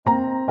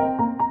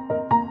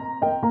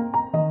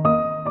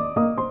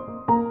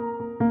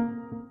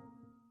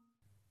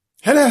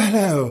Hello,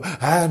 hello,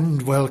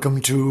 and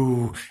welcome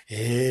to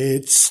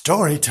It's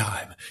Story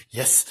Time.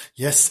 Yes,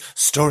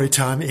 story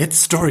time, it's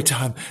story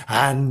time.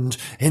 And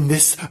in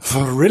this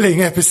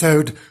thrilling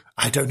episode,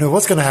 I don't know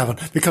what's going to happen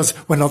because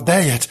we're not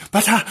there yet.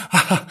 But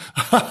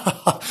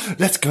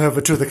let's go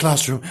over to the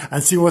classroom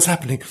and see what's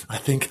happening. I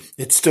think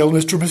it's still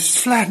Mr. and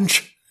Mrs.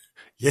 Flange.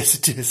 Yes,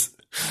 it is.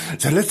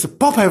 So let's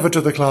pop over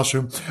to the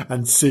classroom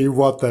and see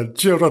what the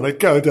children are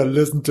going to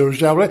listen to,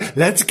 shall we?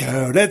 Let's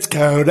go.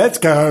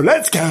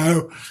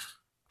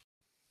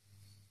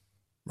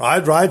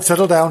 Right,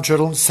 settle down,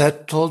 children,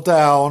 settle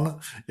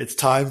down. It's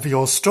time for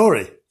your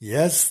story.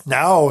 Yes,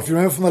 now, if you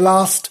remember from the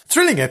last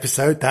thrilling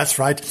episode, that's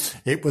right,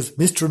 it was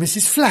Mr. and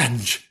Mrs.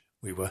 Flange.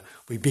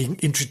 We're being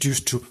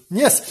introduced to,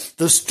 yes,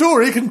 the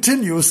story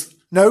continues.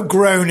 No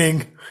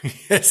groaning.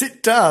 Yes,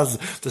 it does.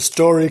 The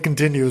story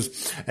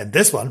continues. And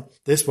this one,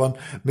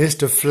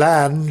 Mr.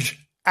 Flange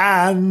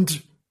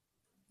and...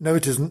 No,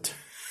 it isn't.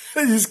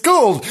 It is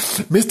called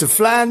Mr.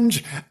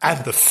 Flange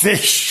and the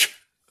Fish.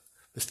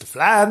 Mr.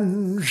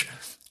 Flange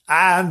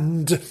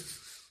and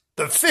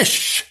the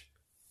Fish.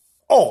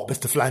 Or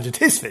Mr. Flange and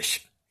his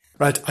fish.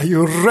 Right, are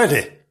you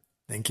ready?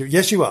 Thank you.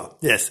 Yes, you are.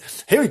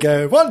 Yes. Here we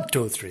go. 1,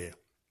 2, 3.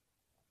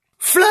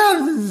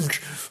 Flange!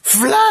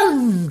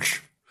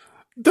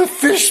 The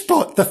fish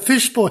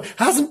boy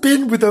hasn't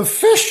been with a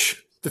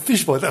fish. The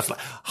fish boy, that's like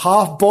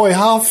half boy,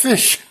 half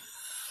fish.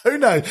 Oh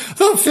no,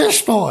 the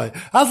fish boy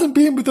hasn't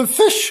been with a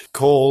fish,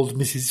 called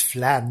Mrs.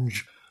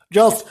 Flange.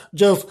 Just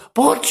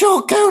put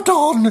your coat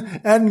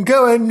on and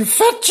go and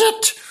fetch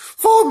it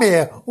for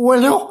me,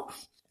 will you?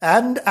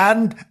 And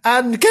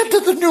get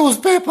to the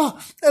newspaper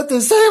at the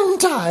same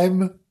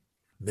time.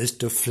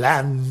 Mr.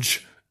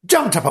 Flange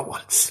jumped up at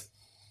once.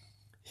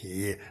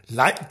 He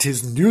liked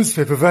his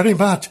newspaper very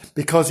much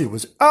because he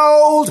was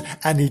old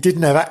and he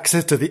didn't have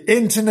access to the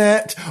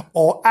internet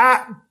or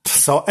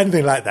apps or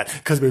anything like that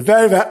because he was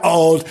very, very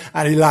old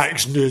and he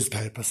liked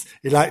newspapers.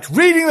 He liked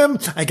reading them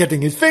and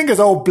getting his fingers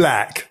all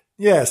black.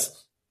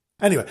 Yes.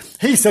 Anyway,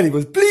 he said he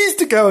was pleased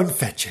to go and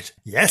fetch it.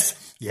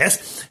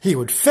 Yes, he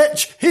would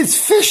fetch his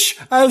fish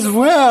as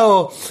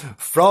well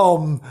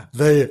from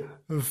the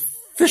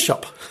fish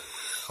shop.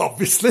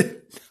 Obviously,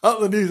 not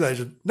the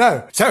newsagent.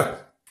 No.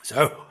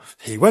 So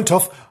he went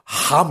off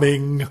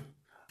humming.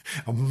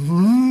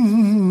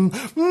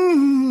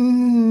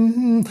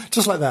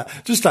 Just like that.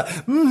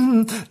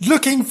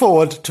 Looking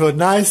forward to a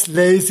nice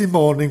lazy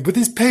morning with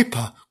his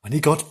paper when he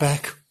got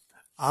back.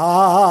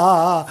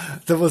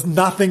 There was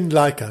nothing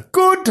like a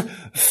good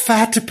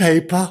fat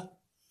paper.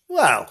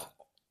 Well,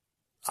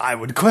 I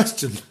would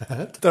question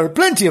that. There are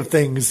plenty of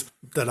things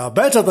that are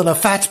better than a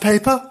fat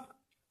paper.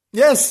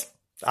 Yes,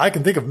 I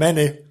can think of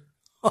many.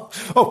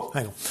 Oh,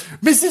 hang on.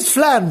 Mrs.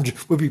 Flange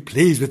would be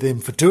pleased with him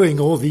for doing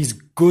all these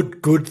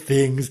good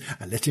things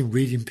and let him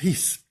read in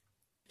peace.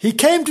 He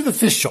came to the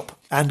fish shop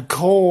and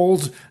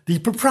called the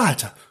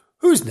proprietor,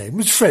 whose name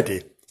was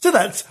Freddy. So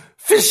that's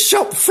Fish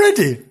Shop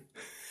Freddy.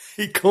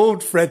 He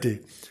called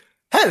Freddy.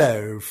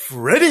 Hello,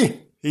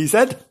 Freddy, he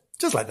said,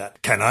 just like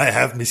that. Can I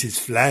have Mrs.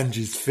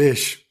 Flange's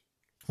fish?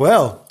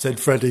 Well, said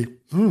Freddy,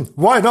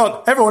 why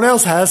not? Everyone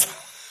else has.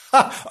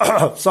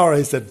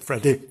 Sorry, said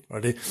Freddy.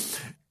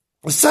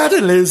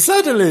 Certainly,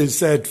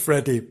 said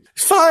Freddy.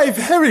 5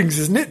 herrings,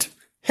 isn't it?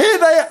 Here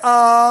they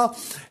are.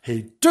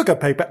 He took a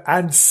paper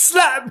and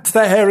slapped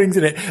the herrings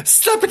in it.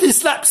 Slappity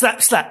slap,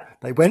 slap, slap.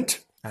 They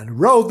went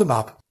and rolled them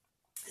up.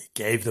 He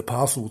gave the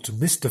parcel to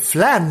Mr.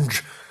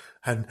 Flange,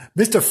 and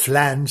Mr.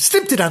 Flange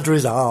slipped it under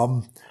his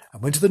arm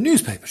and went to the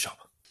newspaper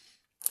shop.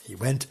 He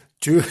went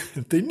to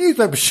the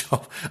newspaper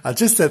shop. I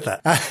just said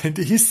that. And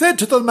he said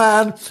to the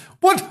man,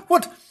 What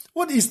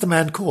is the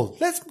man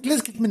called? Let's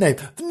give him a name.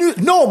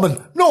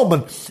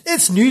 Norman.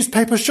 It's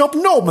newspaper shop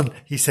Norman,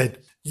 he said.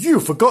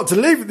 You forgot to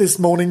leave it this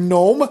morning,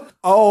 Norm.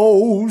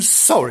 Oh,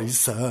 sorry,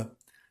 sir,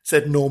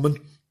 said Norman.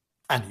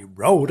 And he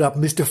rolled up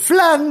Mr.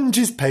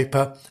 Flange's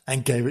paper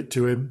and gave it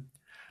to him.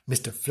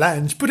 Mr.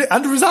 Flange put it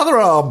under his other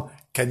arm.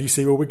 Can you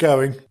see where we're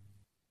going?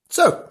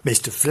 So,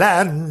 Mr.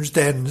 Flange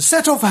then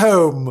set off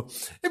home,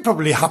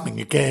 probably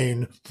humming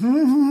again.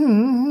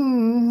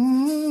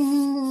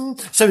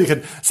 So he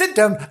could sit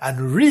down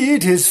and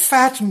read his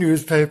fat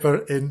newspaper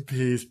in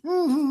peace.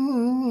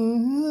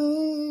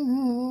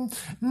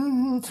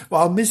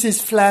 While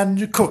Mrs.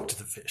 Flange cooked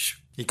the fish.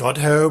 He got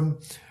home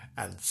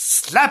and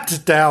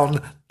slapped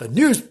down the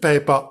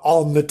newspaper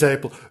on the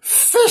table.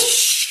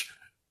 Fish!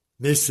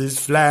 Mrs.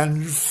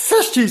 Flange,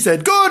 fish, he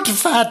said. Good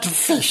fat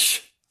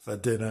fish for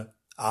dinner.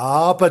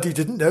 But he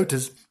didn't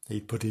notice. He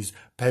put his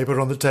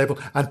paper on the table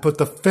and put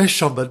the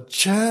fish on the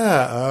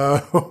chair.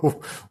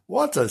 Oh,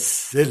 what a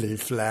silly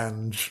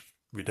Flange.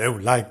 We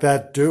don't like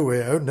that, do we?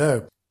 Oh,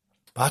 no.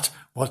 But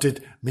what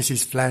did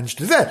Mrs. Flange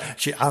do then?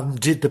 She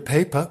undid the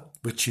paper,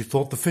 which she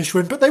thought the fish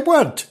were in, but they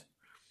weren't.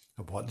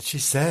 And what did she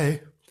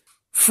say?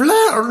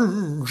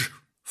 Flange!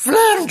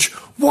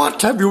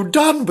 What have you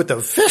done with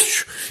the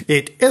fish?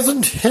 It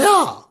isn't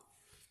here.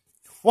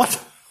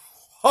 What?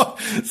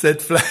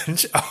 Said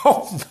Flange.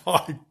 Oh,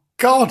 my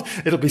God,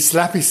 it'll be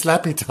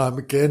slappy time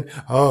again.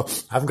 Oh,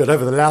 I haven't got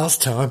over the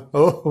last time.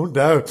 Oh,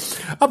 no.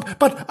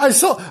 But I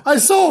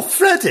saw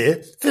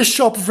Freddy, fish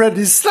shop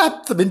Freddy,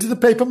 slap them into the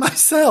paper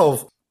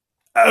myself.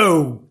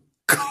 Oh,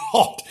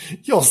 God,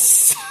 you're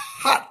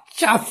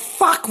such a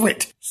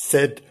fuckwit,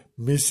 said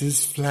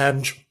Mrs.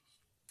 Flange.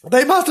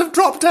 They must have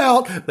dropped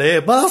out.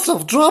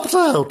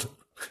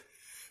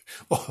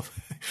 Oh,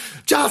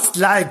 just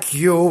like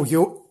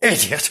you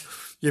idiot.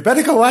 You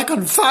better go back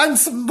and find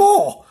some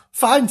more.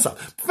 Find some.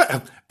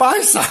 Buy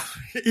some,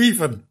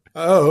 even.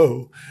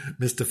 Oh,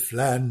 Mr.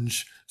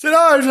 Flange said,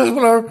 I just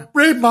want to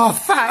read my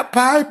fat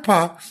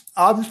paper.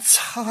 I'm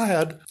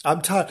tired.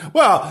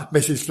 Well,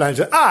 Mrs. Flange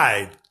said,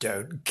 I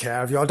don't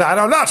care if you're tired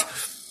or not.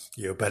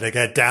 You better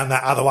get down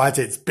there, otherwise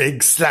it's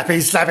big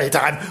slappy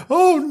time.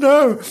 Oh,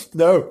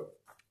 no.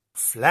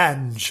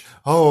 Flange.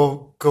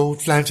 Oh,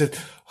 Gold Flange said,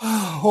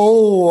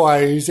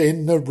 always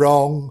in the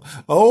wrong.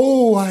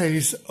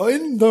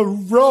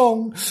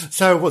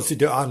 So what's he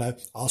do? I know.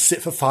 I'll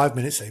sit for 5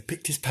 minutes. So he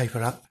picked his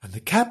paper up, and the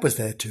cat was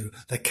there too.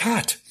 The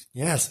cat,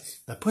 yes,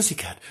 the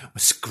pussycat,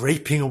 was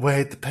scraping away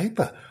at the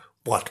paper.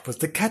 What was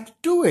the cat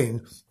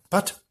doing?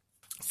 But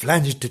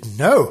Flange didn't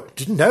know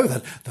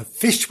that the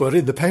fish were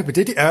in the paper,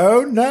 did he?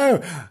 Oh,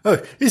 no. Oh,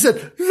 he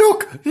said,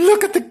 look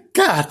at the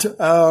cat.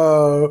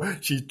 Oh,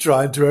 she's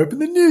trying to open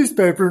the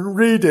newspaper and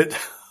read it.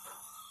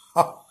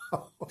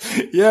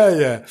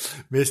 Yeah.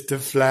 Mr.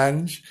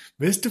 Flange,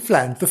 the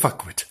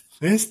fuckwit.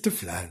 Mr.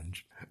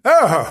 Flange.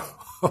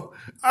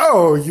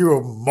 Oh,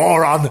 you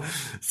moron,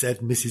 said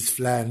Mrs.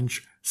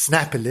 Flange,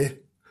 snappily.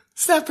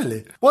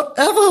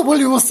 Whatever will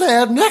you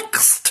say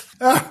next?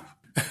 Oh,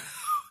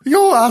 you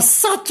are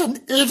such an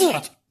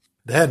idiot.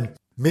 Then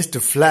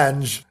Mr.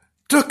 Flange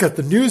took at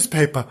the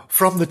newspaper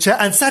from the chair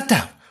and sat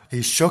down.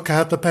 He shook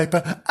out the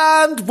paper,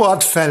 and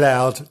what fell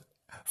out?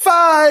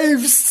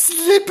 5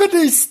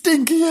 slippery,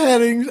 stinky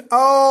herrings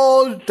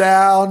all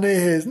down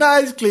his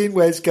nice clean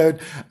waistcoat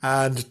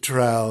and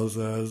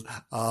trousers.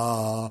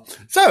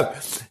 So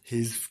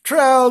his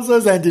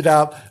trousers ended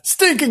up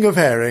stinking of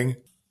herring.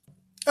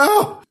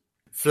 Oh,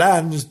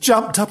 Flange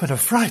jumped up in a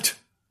fright.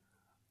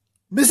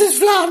 Mrs.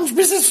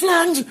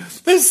 Flange,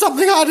 there's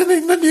something hiding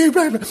in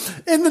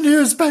the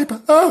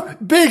newspaper. Oh,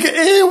 big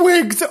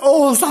earwigs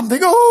or something.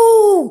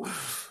 Oh,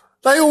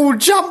 they all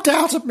jumped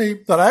out at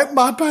me. That ain't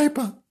my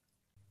paper.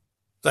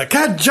 The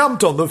cat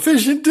jumped on the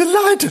fish in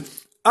delight.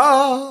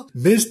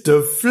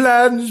 Mr.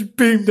 Flange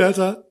beamed at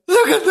her.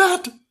 Look at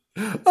that.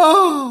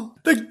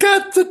 The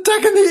cat's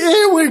attacking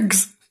the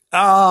earwigs.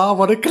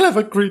 What a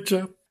clever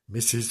creature.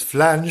 Mrs.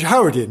 Flange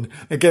hurried in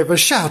and gave a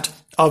shout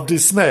of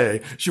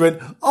dismay. She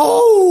went,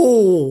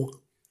 oh!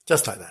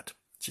 Just like that.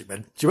 She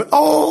went,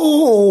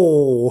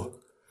 oh!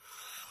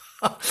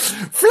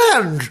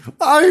 Flange,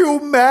 are you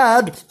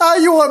mad? Are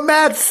you a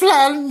mad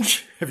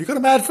Flange? Have you got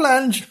a mad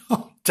Flange?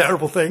 Oh,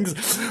 terrible things.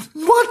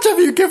 What have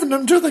you given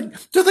them to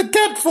the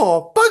cat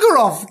for? Bugger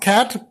off,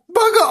 cat.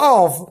 Bugger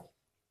off.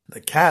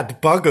 The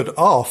cat buggered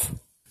off.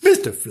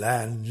 Mr.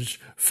 Flange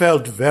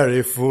felt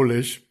very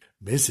foolish.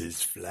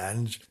 Mrs.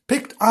 Flange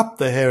picked up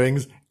the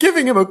herrings,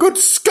 giving him a good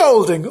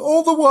scolding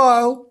all the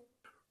while.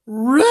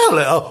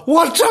 Really?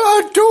 What shall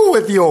I do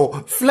with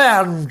you,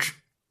 Flange?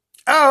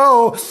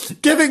 Oh,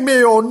 giving me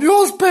your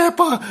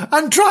newspaper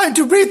and trying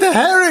to read the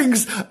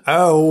herrings.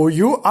 Oh,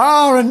 you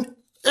are an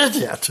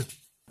idiot.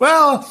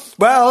 Well,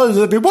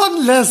 there'll be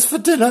one less for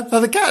dinner, for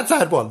the cat's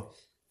had one.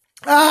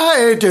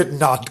 I did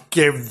not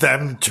give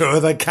them to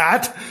the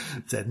cat,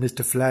 said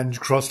Mr. Flange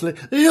crossly.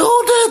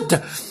 You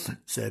did,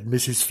 said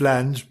Mrs.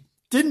 Flange.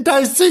 Didn't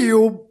I see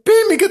you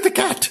beaming at the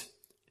cat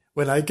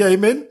when I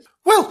came in?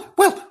 Well,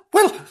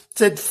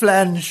 said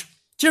Flange,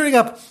 cheering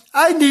up.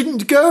 I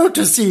needn't go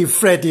to see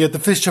Freddy at the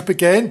fish shop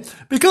again,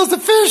 because the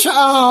fish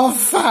are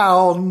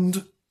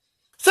found.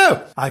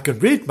 So I can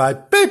read my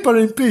paper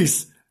in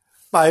peace.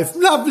 My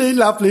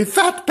lovely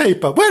fat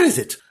paper. Where is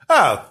it?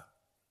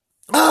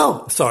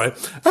 Oh, sorry.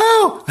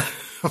 Oh,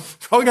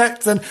 wrong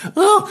accent.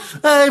 Oh,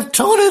 I've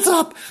torn it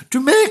up to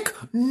make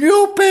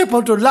new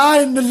paper to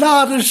line the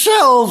larder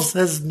shelves,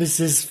 says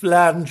Mrs.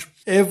 Flange.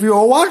 If you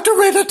want to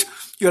read it,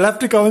 you'll have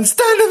to go and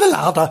stand in the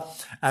larder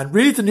and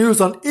read the news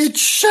on each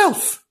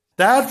shelf.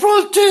 That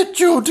will teach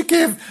you to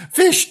give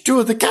fish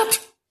to the cat.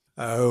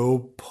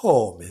 Oh,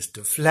 poor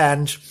Mr.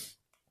 Flange.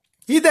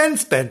 He then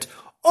spent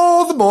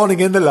all the morning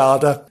in the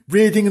larder,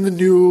 reading the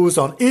news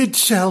on each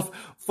shelf,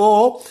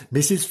 for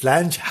Mrs.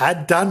 Flange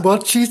had done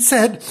what she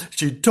said.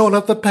 She'd torn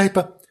up the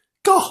paper.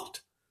 God,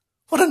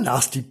 what a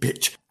nasty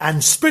bitch,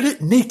 and spread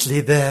it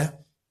neatly there.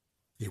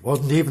 He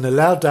wasn't even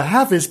allowed to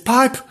have his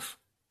pipe,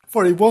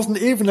 for he wasn't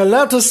even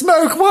allowed to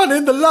smoke one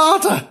in the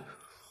larder.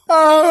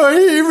 Oh,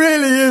 he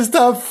really is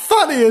the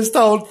funniest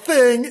old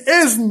thing,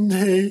 isn't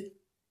he?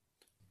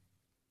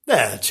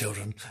 There,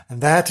 children,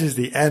 and that is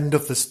the end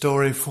of the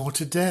story for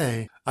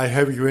today. I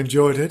hope you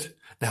enjoyed it.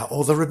 Now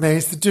all that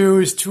remains to do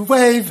is to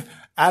wave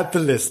at the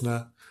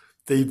listener,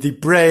 the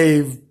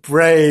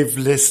brave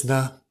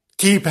listener.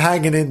 Keep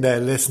hanging in there,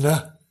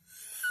 listener.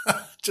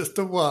 Just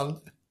a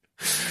one.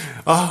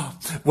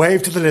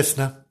 Wave to the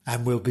listener.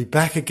 And we'll be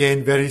back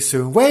again very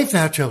soon. Wave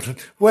now, children.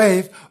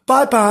 Wave.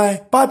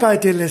 Bye-bye. Bye-bye,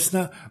 dear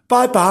listener.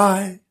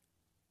 Bye-bye.